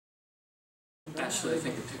actually, I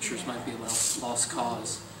think the pictures might be a lost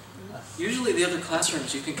cause. Usually the other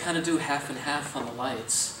classrooms, you can kind of do half and half on the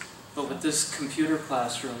lights, but with this computer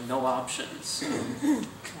classroom, no options.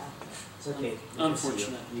 It's okay.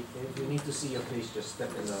 Unfortunate. If you need to see your face, just step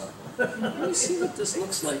in the... Let me see what this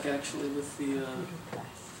looks like actually with the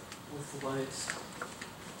lights.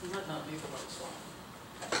 It might not be the lights on.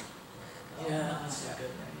 Yeah, that's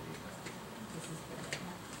good.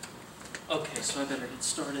 Okay, so I better get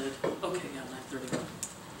started. Okay, yeah, 9:31.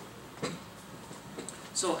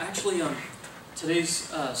 So actually, today's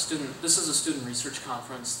this is a student research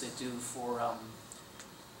conference they do for,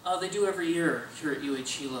 they do every year here at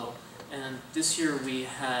Hilo. And this year we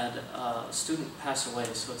had a student pass away,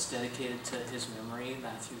 so it's dedicated to his memory,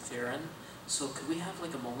 Matthew Theron. So could we have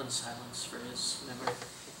like a moment of silence for his memory?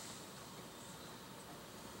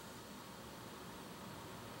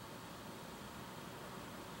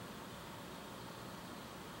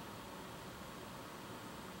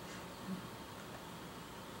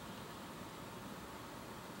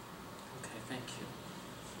 Okay, thank you.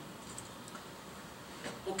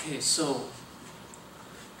 Okay, so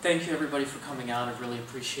thank you everybody for coming out. I really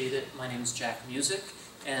appreciate it. My name is Jack Musick,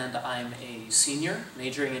 and I'm a senior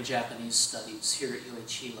majoring in Japanese studies here at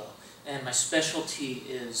Hilo. And my specialty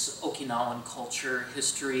is Okinawan culture,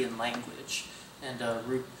 history, and language, and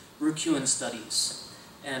Ryukyuan studies.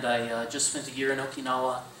 And I just spent a year in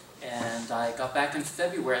Okinawa, and I got back in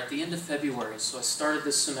February, at the end of February, so I started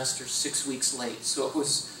this semester 6 weeks late, so it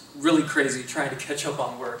was really crazy trying to catch up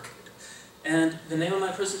on work. And the name of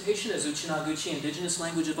my presentation is Uchinaaguchi, Indigenous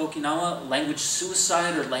Language of Okinawa, Language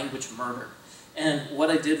Suicide or Language Murder. And what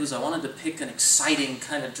I did was I wanted to pick an exciting,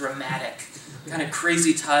 kind of dramatic, kind of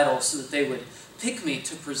crazy title so that they would pick me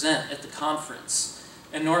to present at the conference.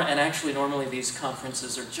 And actually normally these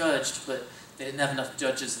conferences are judged, but they didn't have enough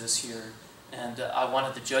judges this year. And I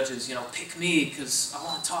wanted the judges, you know, pick me because I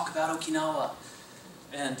want to talk about Okinawa.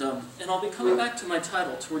 And I'll be coming back to my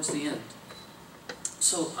title towards the end.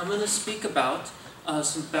 So I'm going to speak about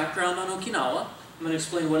some background on Okinawa. I'm going to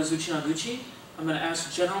explain what is Uchinaaguchi. I'm going to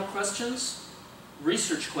ask general questions,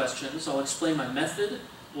 research questions. I'll explain my method.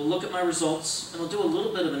 We'll look at my results, and I'll do a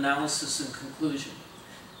little bit of analysis and conclusion.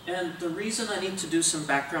 And the reason I need to do some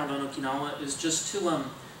background on Okinawa is just to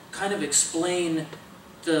kind of explain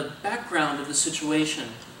the background of the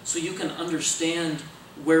situation so you can understand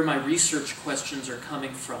where my research questions are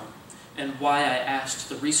coming from and why I asked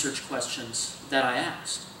the research questions that I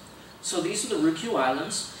asked. So these are the Ryukyu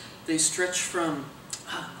Islands. They stretch from,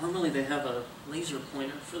 normally they have a laser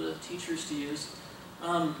pointer for the teachers to use.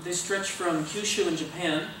 They stretch from Kyushu in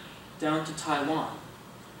Japan down to Taiwan.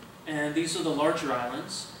 And these are the larger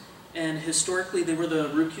islands. And historically they were the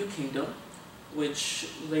Ryukyu Kingdom, which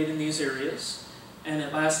laid in these areas. And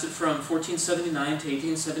it lasted from 1479 to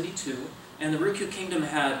 1872. And the Ryukyu Kingdom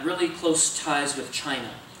had really close ties with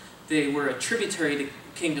China. They were a tributary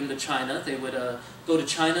kingdom to China. They would go to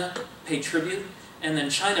China, pay tribute, and then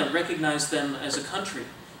China recognized them as a country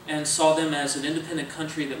and saw them as an independent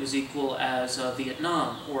country that was equal as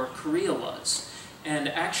Vietnam or Korea was. And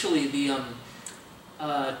actually,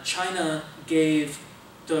 China gave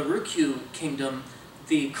the Ryukyu Kingdom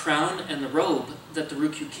the crown and the robe that the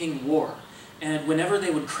Ryukyu king wore. And whenever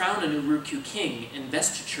they would crown a new Ryukyu king,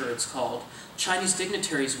 investiture it's called, Chinese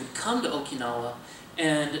dignitaries would come to Okinawa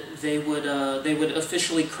and they would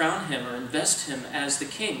officially crown him or invest him as the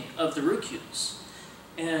king of the Ryukyus.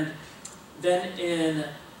 And then in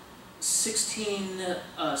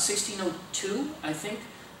 1602, I think,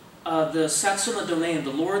 the Satsuma domain,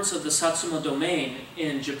 the lords of the Satsuma domain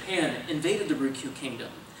in Japan invaded the Ryukyu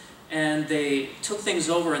kingdom. And they took things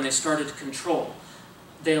over and they started to control.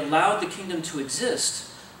 They allowed the kingdom to exist,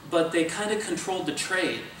 but they kind of controlled the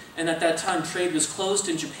trade. And at that time, trade was closed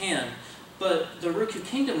in Japan. But the Ryukyu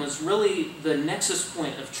Kingdom was really the nexus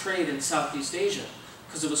point of trade in Southeast Asia,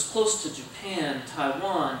 because it was close to Japan,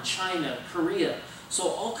 Taiwan, China, Korea. So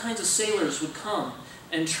all kinds of sailors would come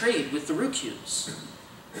and trade with the Ryukyus.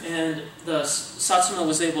 And the Satsuma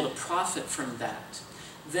was able to profit from that.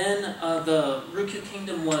 Then the Ryukyu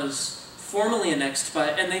Kingdom was formally annexed by,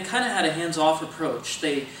 and they kind of had a hands-off approach.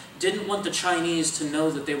 They didn't want the Chinese to know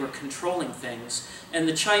that they were controlling things. And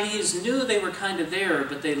the Chinese knew they were kind of there,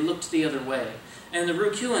 but they looked the other way. And the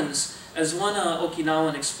Ryukyuans, as one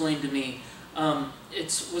Okinawan explained to me,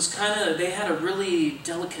 they had a really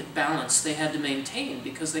delicate balance they had to maintain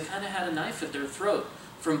because they kind of had a knife at their throat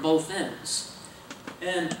from both ends.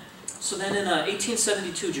 And so then in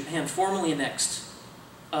 1872, Japan formally annexed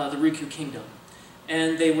the Ryukyu Kingdom.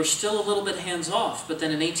 And they were still a little bit hands-off, but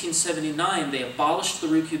then in 1879, they abolished the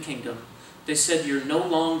Ryukyu Kingdom. They said, you're no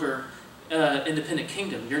longer independent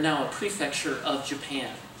kingdom. You're now a prefecture of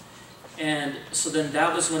Japan. And so then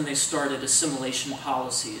that was when they started assimilation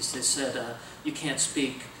policies. They said you can't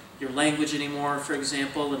speak your language anymore, for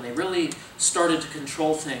example, and they really started to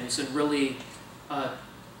control things and really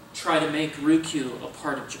try to make Ryukyu a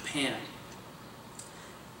part of Japan.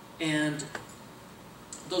 And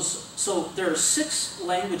so there are 6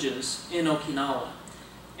 languages in Okinawa,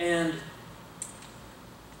 and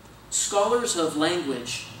scholars of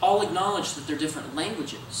language all acknowledge that they're different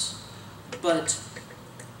languages, but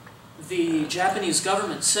the Japanese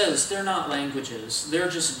government says they're not languages, they're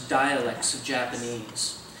just dialects of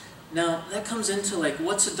Japanese. Now, that comes into like,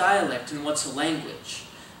 what's a dialect and what's a language?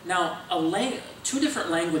 Now, 2 different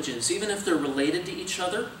languages, even if they're related to each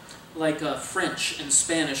other, like French and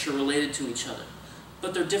Spanish are related to each other,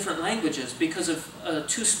 but they're different languages because if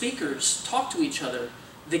 2 speakers talk to each other,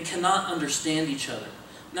 they cannot understand each other.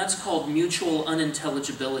 And that's called mutual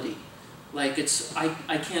unintelligibility. Like,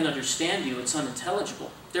 I can't understand you, it's unintelligible.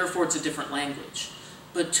 Therefore, it's a different language.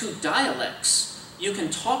 But 2 dialects, you can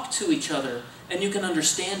talk to each other and you can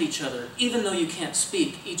understand each other, even though you can't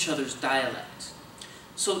speak each other's dialect.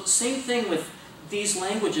 So, same thing with these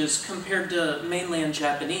languages compared to mainland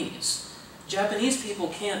Japanese. Japanese people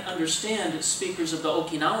can't understand speakers of the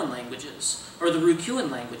Okinawan languages or the Ryukyuan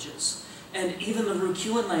languages. And even the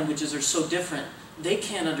Ryukyuan languages are so different, they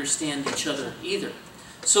can't understand each other either.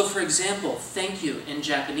 So for example, thank you in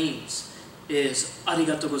Japanese is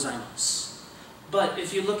arigatou gozaimasu. But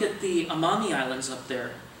if you look at the Amami Islands up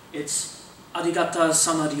there, it's arigata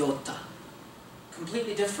sama ryota.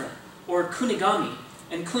 Completely different. Or Kunigami.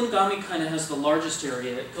 And Kunigami kind of has the largest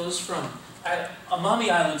area. It goes from, Amami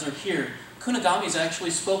Islands are here. Kunigami is actually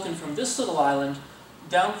spoken from this little island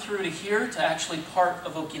down through to here to actually part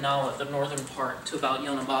of Okinawa, the northern part, to about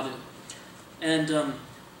Yonamaru. And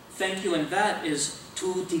thank you in that is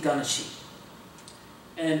tuutiganashi.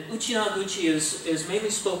 And Uchinaaguchi is mainly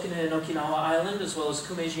spoken in Okinawa Island as well as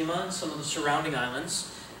Kumejima and some of the surrounding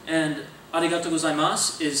islands. And arigatou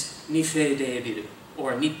gozaimasu is nife deebiru,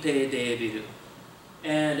 or nippe deebiru.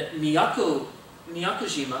 And Miyakojima,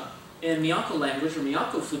 in Miyako language, or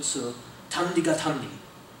Miyako futsu, tandi ga tandi.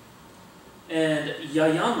 And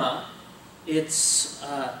Yayama, it's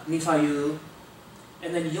nifayu.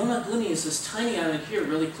 And then Yonaguni is this tiny island here,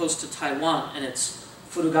 really close to Taiwan, and it's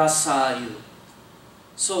furugasayu.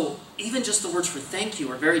 So even just the words for thank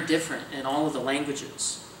you are very different in all of the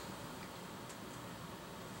languages.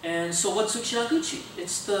 And so what's Uchinaaguchi?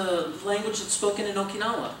 It's the language that's spoken in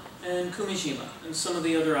Okinawa and Kumejima and some of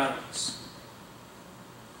the other islands.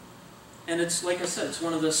 And it's, like I said, it's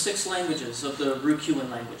one of the 6 languages of the Ryukyuan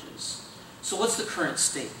languages. So what's the current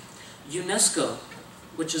state? UNESCO,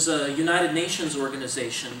 which is a United Nations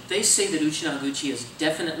organization, they say that Uchinaaguchi is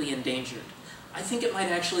definitely endangered. I think it might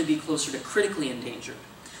actually be closer to critically endangered.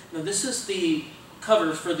 Now this is the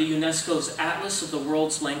cover for the UNESCO's Atlas of the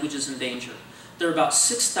World's Languages in Danger. There are about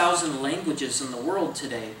 6,000 languages in the world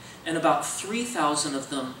today, and about 3,000 of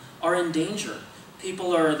them are in danger.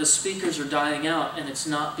 The speakers are dying out, and it's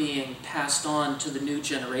not being passed on to the new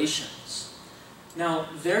generations. Now,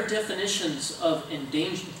 their definitions of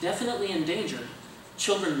definitely endangered,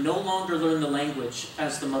 children no longer learn the language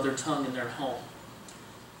as the mother tongue in their home.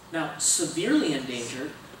 Now, severely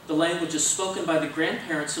endangered, the language is spoken by the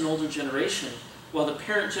grandparents and older generation. While the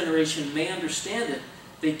parent generation may understand it,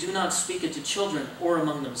 they do not speak it to children or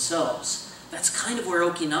among themselves. That's kind of where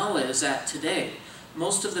Okinawa is at today.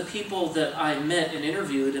 Most of the people that I met and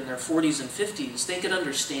interviewed in their 40s and 50s, they could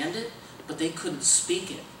understand it, but they couldn't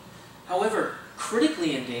speak it. However,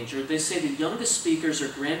 critically endangered, they say the youngest speakers are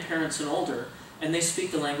grandparents and older, and they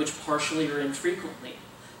speak the language partially or infrequently.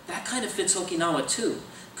 That kind of fits Okinawa too,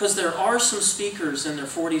 because there are some speakers in their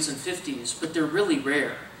 40s and 50s, but they're really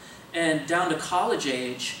rare. And down to college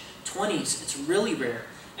age, 20s, it's really rare.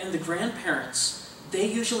 And the grandparents, they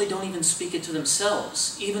usually don't even speak it to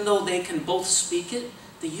themselves. Even though they can both speak it,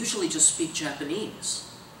 they usually just speak Japanese.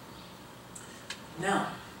 Now,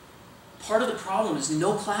 part of the problem is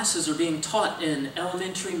no classes are being taught in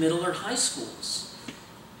elementary, middle, or high schools.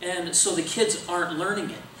 And so the kids aren't learning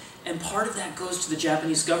it. And part of that goes to the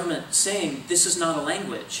Japanese government saying, this is not a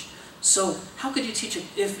language. So how could you teach it?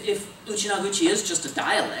 If Uchinaaguchi is just a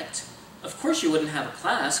dialect, of course you wouldn't have a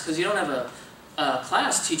class, because you don't have a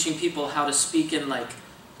class teaching people how to speak in like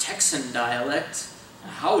Texan dialect.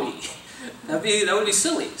 Howdy. That would be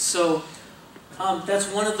silly. So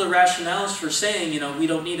that's one of the rationales for saying, we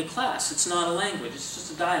don't need a class. It's not a language, it's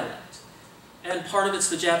just a dialect. And part of it's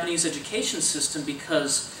the Japanese education system,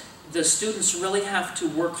 because the students really have to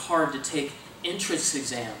work hard to take entrance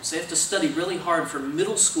exams. They have to study really hard for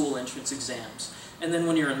middle school entrance exams. And then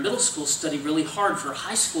when you're in middle school, study really hard for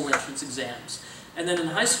high school entrance exams. And then in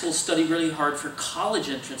high school, study really hard for college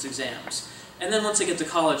entrance exams. And then once they get to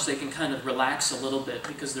college, they can kind of relax a little bit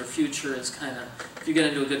because their future is kind of, if you get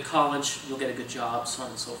into a good college, you'll get a good job, so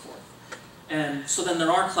on and so forth. And so then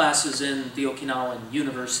there are classes in the Okinawan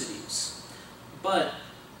universities. But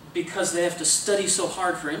because they have to study so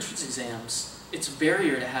hard for entrance exams, it's a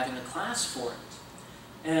barrier to having a class for it.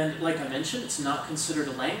 And like I mentioned, it's not considered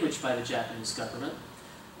a language by the Japanese government.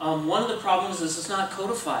 One of the problems is it's not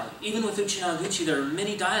codified. Even with Uchinaaguchi, there are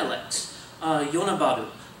many dialects. Yonabaru,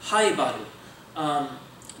 Haibaru,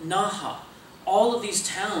 Naha. All of these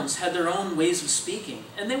towns had their own ways of speaking.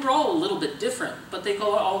 And they were all a little bit different, but they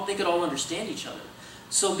could all understand each other.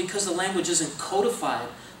 So because the language isn't codified,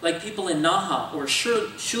 like people in Naha or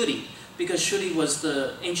Shuri, because Shuri was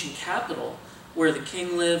the ancient capital where the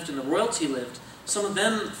king lived and the royalty lived, some of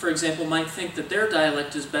them, for example, might think that their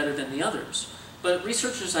dialect is better than the others. But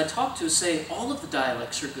researchers I talk to say all of the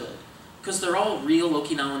dialects are good, because they're all real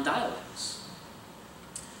Okinawan dialects.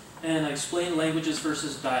 And I explained languages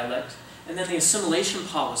versus dialect. And then the assimilation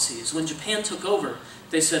policies. When Japan took over,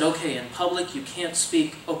 they said, okay, in public you can't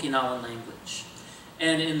speak Okinawan language.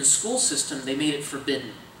 And in the school system, they made it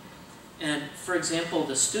forbidden. And for example,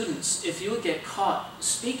 the students, if you would get caught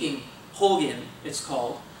speaking Hogen, it's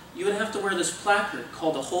called, you would have to wear this placard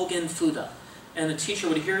called a Hogen Fuda. And the teacher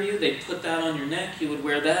would hear you, they'd put that on your neck, you would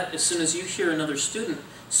wear that. As soon as you hear another student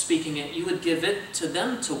speaking it, you would give it to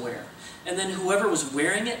them to wear. And then whoever was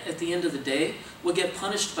wearing it at the end of the day would get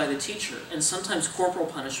punished by the teacher. And sometimes corporal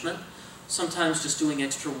punishment, sometimes just doing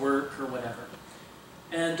extra work or whatever.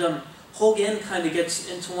 And Hogen kind of gets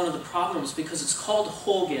into one of the problems because it's called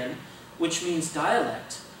Hogen, which means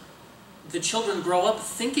dialect. The children grow up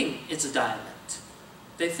thinking it's a dialect.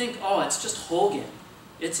 They think, oh, it's just Hogen.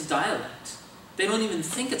 It's a dialect. They don't even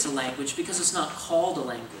think it's a language because it's not called a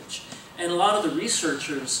language. And a lot of the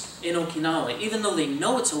researchers in Okinawa, even though they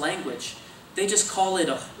know it's a language, they just call it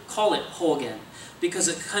Hogen because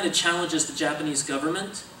it kind of challenges the Japanese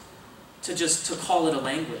government to call it a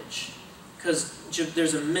language. Because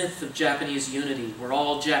there's a myth of Japanese unity. We're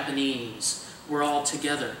all Japanese. We're all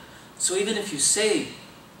together. So even if you say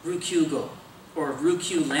Ryukyugo or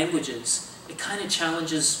Ryukyu languages, it kind of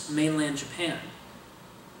challenges mainland Japan.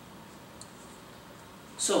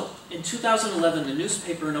 So, in 2011, the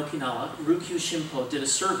newspaper in Okinawa, Ryukyu Shimpo, did a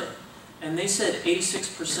survey. And they said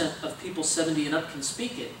 86% of people 70 and up can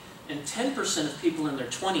speak it. And 10% of people in their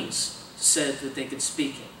 20s said that they could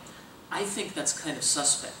speak it. I think that's kind of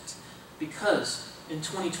suspect. Because in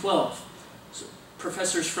 2012,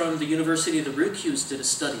 professors from the University of the Ryukyus did a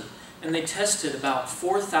study. And they tested about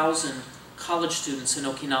 4,000 college students in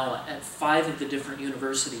Okinawa at 5 of the different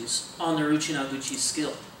universities on their Uchinaaguchi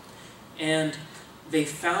skill. And they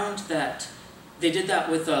found that they did that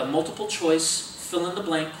with multiple choice,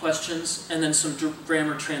 fill-in-the-blank questions, and then some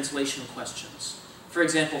grammar translation questions. For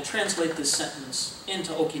example, translate this sentence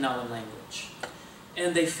into Okinawan language.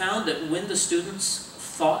 And they found that when the students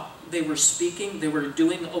thought they were speaking, they were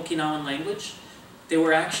doing Okinawan language, they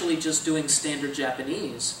were actually just doing standard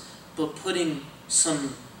Japanese, but putting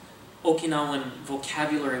some Okinawan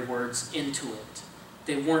vocabulary words into it.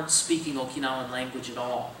 They weren't speaking Okinawan language at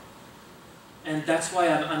all. And that's why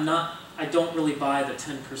I don't really buy the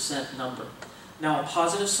 10% number. Now, a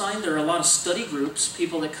positive sign, there are a lot of study groups,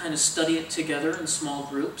 people that kind of study it together in small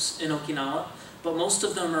groups in Okinawa, but most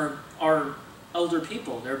of them are elder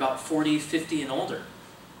people. They're about 40, 50 and older.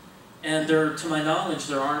 And to my knowledge,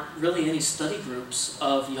 there aren't really any study groups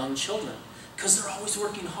of young children because they're always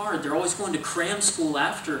working hard. They're always going to cram school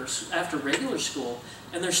after regular school,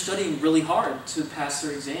 and they're studying really hard to pass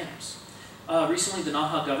their exams. Recently, the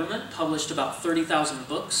Naha government published about 30,000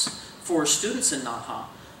 books for students in Naha,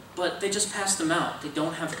 but they just passed them out. They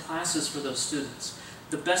don't have classes for those students.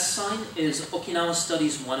 The best sign is Okinawa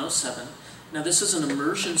Studies 107. Now, this is an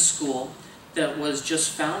immersion school that was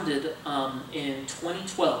just founded in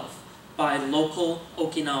 2012 by local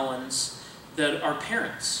Okinawans that are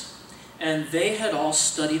parents. And they had all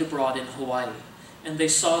studied abroad in Hawaii. And they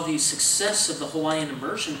saw the success of the Hawaiian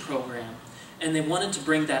immersion program, and they wanted to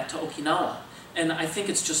bring that to Okinawa. And I think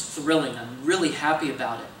it's just thrilling. I'm really happy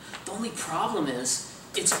about it. The only problem is,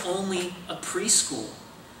 it's only a preschool.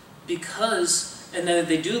 And then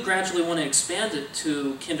they do gradually want to expand it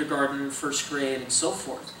to kindergarten, first grade, and so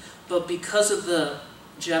forth. But because of the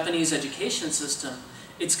Japanese education system,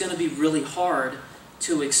 it's going to be really hard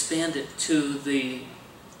to expand it to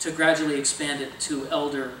gradually expand it to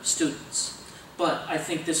elder students. But I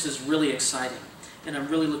think this is really exciting, and I'm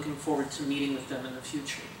really looking forward to meeting with them in the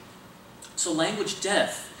future. So language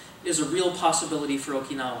death is a real possibility for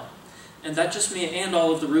Okinawa. And that just means, and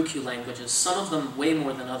all of the Ryukyu languages, some of them way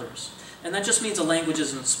more than others. And that just means a language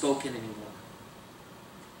isn't spoken anymore.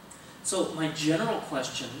 So my general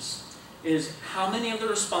questions is, how many of the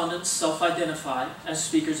respondents self-identify as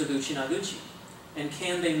speakers of Uchinaaguchi? And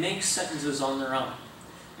can they make sentences on their own?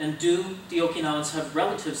 And do the Okinawans have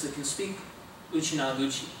relatives that can speak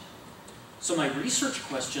Uchinaaguchi? So my research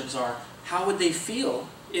questions are, how would they feel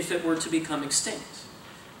if it were to become extinct?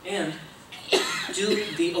 And do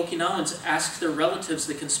the Okinawans ask their relatives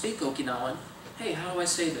that can speak Okinawan, hey, how do I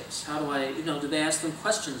say this? How do I, do they ask them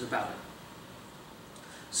questions about it?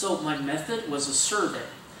 So my method was a survey.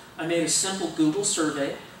 I made a simple Google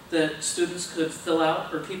survey that students could fill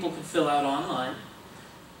out, or people could fill out online.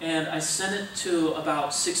 And I sent it to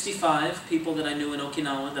about 65 people that I knew in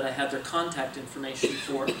Okinawa that I had their contact information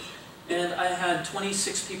for. And I had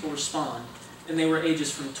 26 people respond, and they were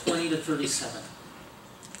ages from 20 to 37.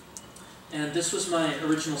 And this was my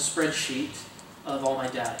original spreadsheet of all my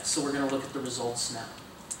data. So we're going to look at the results now.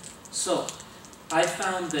 So I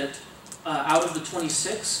found that out of the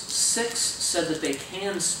 26, 6 said that they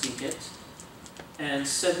can speak it, and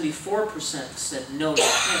 74% said no, they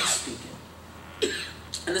can't speak it.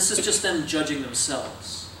 And this is just them judging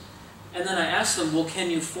themselves. And then I asked them, well,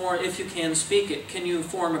 can you if you can speak it, can you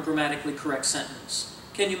form a grammatically correct sentence?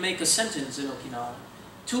 Can you make a sentence in Okinawan?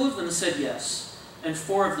 2 of them said yes, and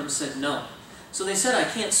 4 of them said no. So they said, I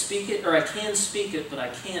can't speak it, or I can speak it, but I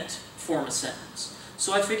can't form a sentence.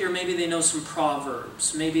 So I figure maybe they know some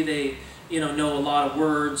proverbs, maybe they know a lot of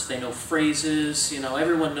words, they know phrases,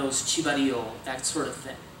 everyone knows chibario, that sort of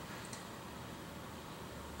thing.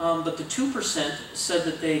 But the 2% said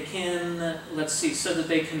that they can, said that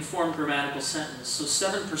they can form grammatical sentences. So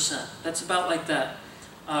 7%, that's about like that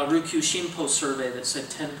Ryukyu Shinpo survey that said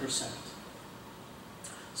 10%.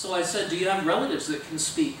 So I said, do you have relatives that can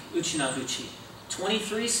speak Uchinaaguchi?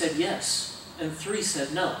 23 said yes, and 3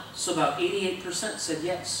 said no. So about 88% said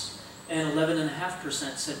yes, and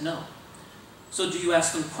 11.5% said no. So do you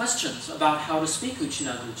ask them questions about how to speak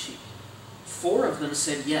Uchinaaguchi? 4 of them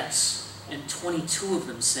said yes, and 22 of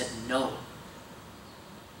them said no.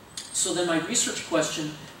 So then my research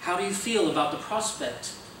question, how do you feel about the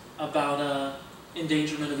prospect about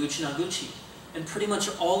endangerment of Uchinaaguchi? And pretty much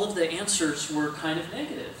all of the answers were kind of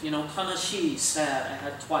negative. Kanashi, sad, I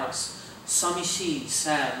had twice. Samishi,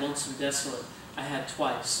 sad, lonesome, desolate, I had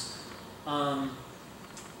twice.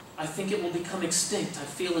 I think it will become extinct. I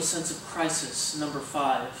feel a sense of crisis, number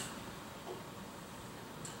 5.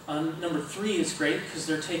 Number 3 is great because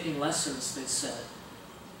they're taking lessons, they said.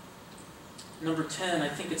 Number 10, I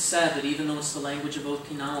think it's sad that even though it's the language of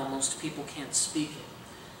Okinawa, most people can't speak it.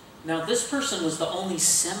 Now this person was the only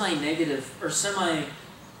semi-negative, or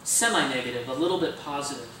semi-negative, a little bit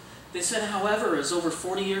positive. They said, however, as over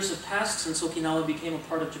 40 years have passed since Okinawa became a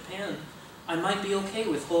part of Japan, I might be okay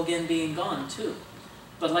with Hogen being gone too.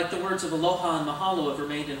 But like the words of aloha and mahalo have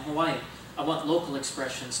remained in Hawaii, I want local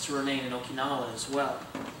expressions to remain in Okinawa as well.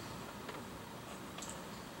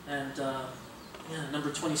 And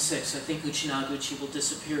number 26, I think Uchinaaguchi will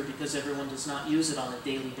disappear because everyone does not use it on a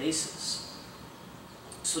daily basis.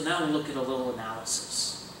 So now we'll look at a little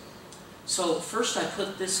analysis. So first I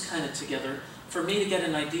put this kind of together for me to get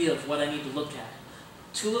an idea of what I need to look at.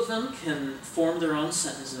 2 of them can form their own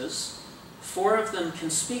sentences. 4 of them can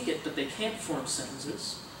speak it, but they can't form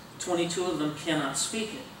sentences. 22 of them cannot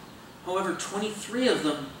speak it. However, 23 of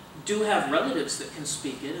them do have relatives that can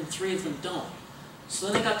speak it, and 3 of them don't. So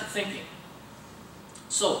then I got to thinking.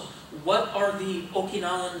 So, what are the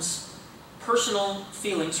Okinawans' personal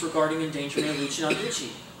feelings regarding endangerment of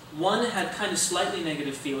Uchinaaguchi? 1 had kind of slightly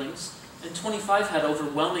negative feelings, and 25 had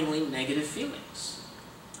overwhelmingly negative feelings.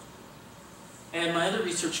 And my other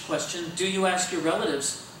research question, do you ask your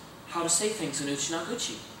relatives how to say things in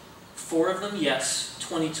Uchinaaguchi? 4 of them, yes.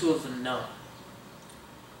 22 of them, no.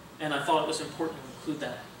 And I thought it was important to include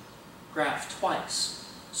that graph twice.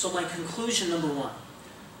 So my conclusion, number 1,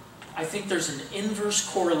 I think there's an inverse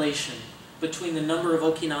correlation between the number of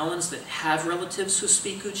Okinawans that have relatives who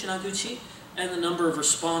speak Uchinaaguchi and the number of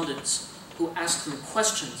respondents who ask them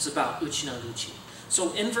questions about Uchinaaguchi.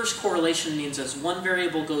 So inverse correlation means as one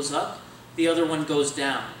variable goes up, the other one goes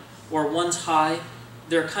down. Or one's high,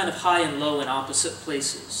 they're kind of high and low in opposite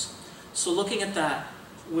places. So looking at that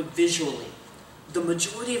visually, the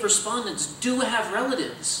majority of respondents do have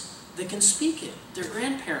relatives that can speak it. Their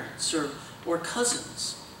grandparents or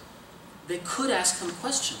cousins. They could ask them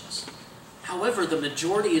questions. However, the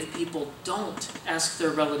majority of people don't ask their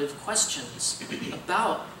relative questions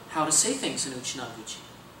about how to say things in Uchinaaguchi.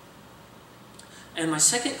 And my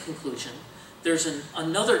second conclusion, there's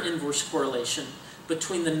another inverse correlation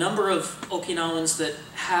between the number of Okinawans that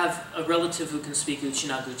have a relative who can speak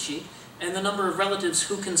Uchinaaguchi and the number of relatives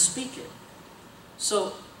who can speak it.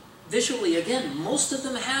 So visually, again, most of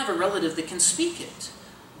them have a relative that can speak it,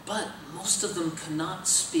 but most of them cannot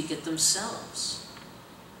speak it themselves.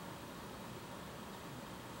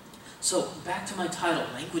 So back to my title,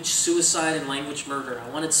 Language Suicide and Language Murder. I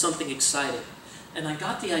wanted something exciting. And I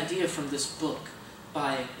got the idea from this book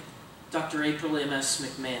by Dr. April M.S.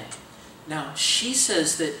 McMahon. Now, she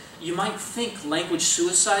says that you might think language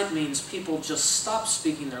suicide means people just stop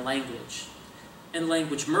speaking their language, and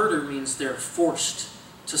language murder means they're forced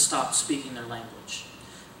to stop speaking their language.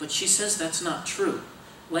 But she says that's not true.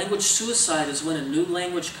 Language suicide is when a new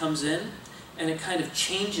language comes in, and it kind of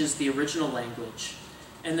changes the original language,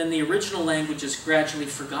 and then the original language is gradually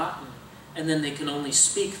forgotten, and then they can only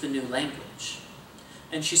speak the new language.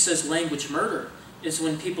 And she says language murder is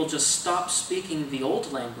when people just stop speaking the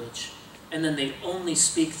old language, and then they only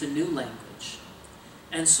speak the new language.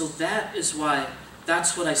 And so that is why,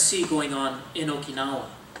 that's what I see going on in Okinawa.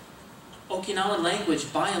 Okinawan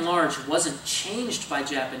language, by and large, wasn't changed by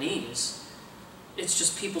Japanese. It's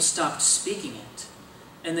just people stopped speaking it.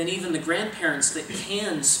 And then even the grandparents that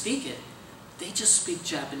can speak it, they just speak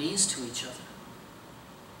Japanese to each other.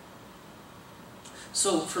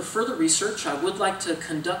 So for further research, I would like to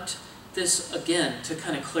conduct this again to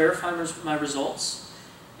kind of clarify my results.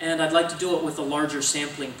 And I'd like to do it with a larger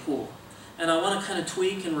sampling pool. And I want to kind of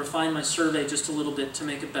tweak and refine my survey just a little bit to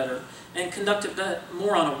make it better, and conduct it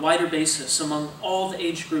more on a wider basis among all the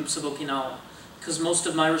age groups of Okinawa, because most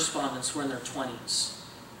of my respondents were in their 20s.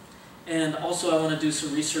 And also I want to do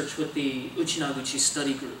some research with the Uchinaaguchi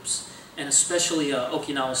study groups, and especially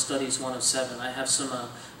Okinawa Studies 107. I have some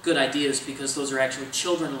good ideas because those are actually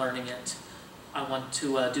children learning it. I want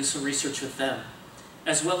to do some research with them,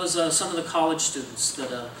 as well as some of the college students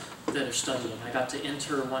that are studying. I got to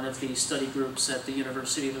enter one of the study groups at the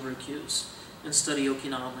University of Hawaiʻi and study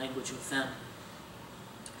Okinawan language with them.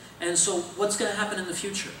 And so what's going to happen in the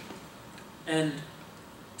future? And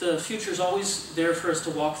the future is always there for us to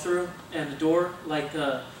walk through, and the door, like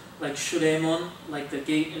Shuremon, like the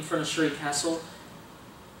gate in front of Shuri Castle,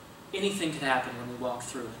 anything could happen when we walk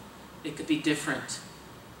through it. It could be different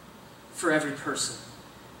for every person.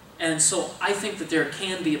 And so I think that there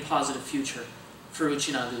can be a positive future for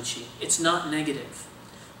Uchinaaguchi. It's not negative,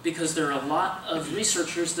 because there are a lot of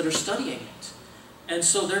researchers that are studying it. And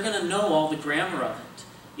so they're going to know all the grammar of it,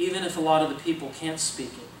 even if a lot of the people can't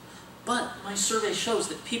speak it. But my survey shows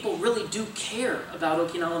that people really do care about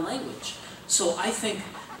Okinawan language. So I think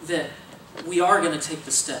that we are going to take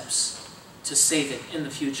the steps to save it in the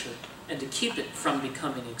future and to keep it from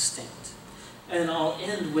becoming extinct. And I'll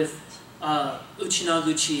end with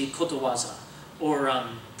Uchinaaguchi kotowaza, or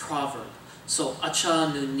proverb. So,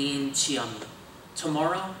 acha nu nin chiami.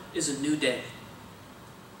 Tomorrow is a new day.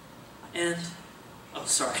 And, oh,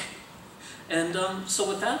 sorry. And so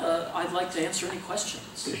with that, I'd like to answer any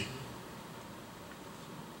questions.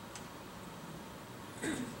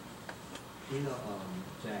 You know,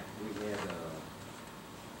 Jack, we had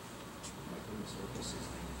my goodness, what was his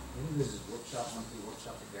name? I think this is monthly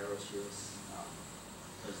workshop at Garros Shields.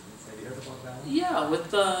 Have you heard about that one? Yeah,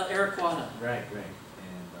 with Eric Wada. Right.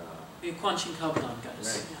 And the Kwanchin Kabudan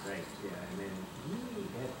guys. Right, yeah. And then he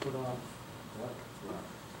had put on, a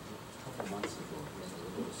couple months ago, he had a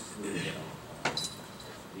little slew of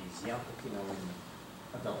these young Okinawan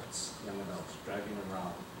young adults, driving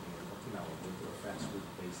around Okinawa, going to fast food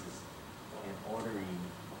places and ordering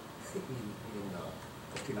in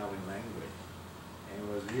Okinawan language. And it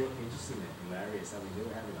was real interesting and hilarious. I mean, they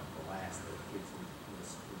were having a blast, the kids in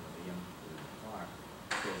the young people in the car,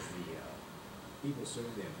 because the people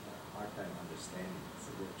serving them had a hard time understanding.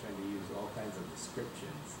 So they were trying to use all kinds of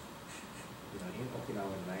descriptions, in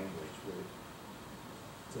Okinawan language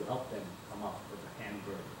to help them come up with a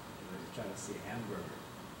hamburger. They were trying to say hamburger,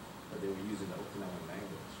 but they were using the Okinawan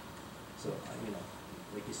language. So,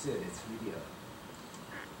 like you said, it's really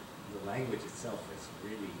the language itself is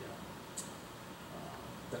really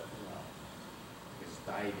it's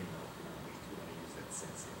died in Okinawan, if you want to use that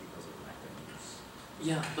sense, because of lack of use.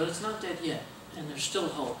 Yeah, but it's not dead yet, and there's still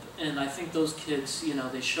hope. And I think those kids,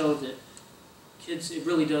 they show that kids, it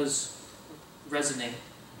really does resonate,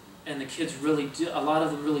 and the kids really do. A lot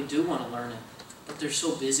of them really do want to learn it, but they're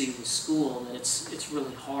so busy with school that it's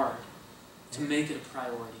really hard to make it a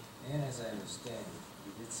priority. And as I understand,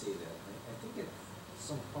 you did say that. I think at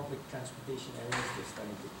some public transportation areas they're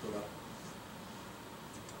starting to put up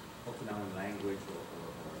Okinawan language or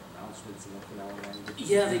announcements in Okinawan language.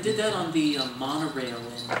 Yeah, they did that on the monorail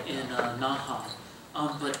in Naha.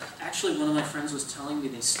 But actually, one of my friends was telling me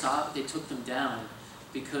they took them down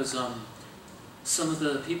because some of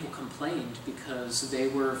the people complained because they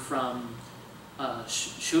were from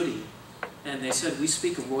Shuri, and they said, we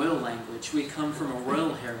speak a royal language, we come from a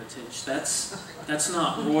royal heritage, that's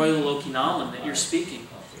not royal Okinawan that you're speaking.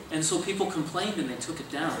 And so people complained and they took it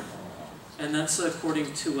down. And that's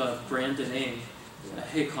according to Brandon A.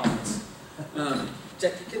 Hey, comments.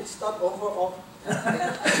 Jack, you can start over off.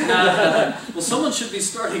 Well, someone should be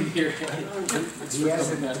starting here. He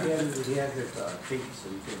has it tape, so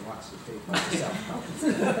you can watch the tape by yourself.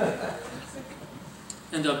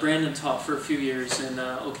 And Brandon taught for a few years in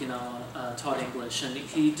Okinawa, taught English, and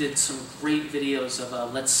he did some great videos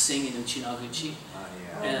of Let's Sing in Uchinaaguchi.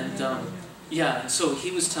 Yeah. And yeah, and so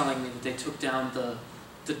he was telling me that they took down the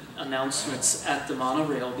announcements at the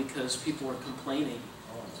monorail because people were complaining.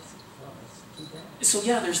 So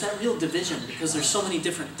yeah, there's that real division because there's so many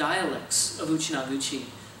different dialects of Uchinaaguchi.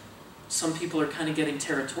 Some people are kind of getting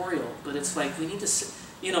territorial, but it's like we need to,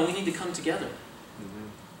 we need to come together.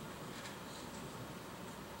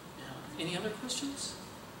 Yeah. Any other questions?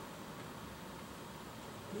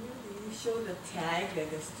 You show the tag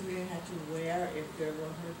that the student had to wear if they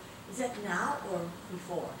were hurt. Is that now or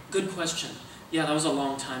before? Good question. Yeah, that was a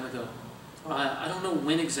long time ago. I don't know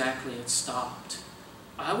when exactly it stopped.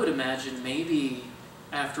 I would imagine maybe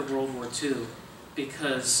after World War II,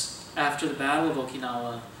 because after the Battle of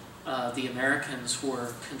Okinawa, the Americans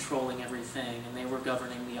were controlling everything and they were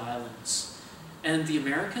governing the islands. And the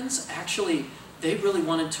Americans, actually, they really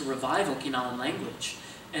wanted to revive Okinawan language.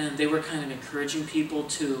 And they were kind of encouraging people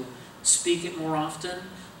to speak it more often,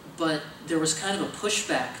 but there was kind of a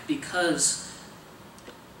pushback because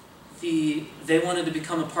they wanted to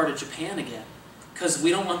become a part of Japan again. Because we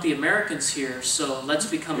don't want the Americans here, so let's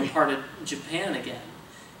become a part of Japan again.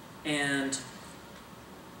 And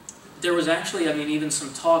there was actually, even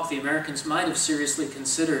some talk, the Americans might have seriously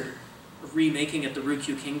considered remaking it the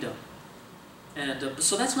Ryukyu Kingdom. And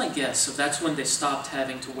so that's my guess, so that's when they stopped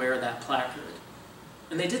having to wear that placard.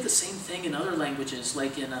 And they did the same thing in other languages,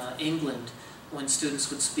 like in England, when students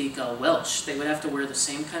would speak Welsh, they would have to wear the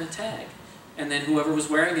same kind of tag. And then whoever was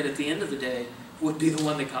wearing it at the end of the day would be the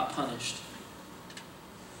one that got punished.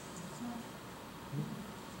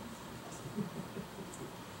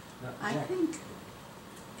 I think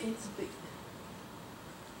it's big.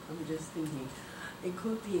 I'm just thinking, it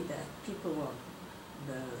could be that people are,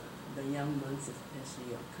 the young ones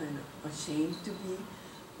especially, are kind of ashamed to be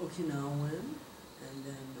Okinawan, and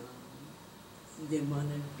then they want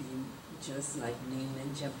to be just like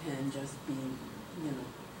mainland Japan, just be,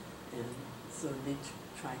 and so they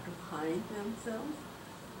try to hide themselves,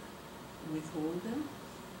 withhold them,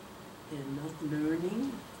 and not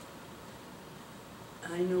learning.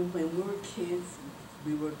 I know when we were kids,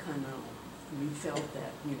 we felt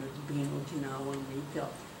that, being Okinawan, we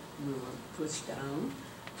felt we were pushed down,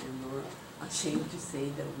 and we were ashamed to say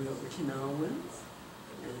that we were Okinawans,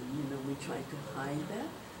 and, we tried to hide that.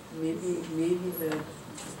 Maybe the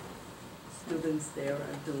students there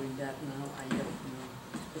are doing that now, I don't know.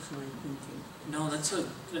 That's my thinking. No, that's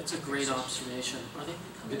a great observation. Are they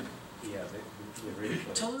coming? Yeah, they're really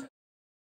close.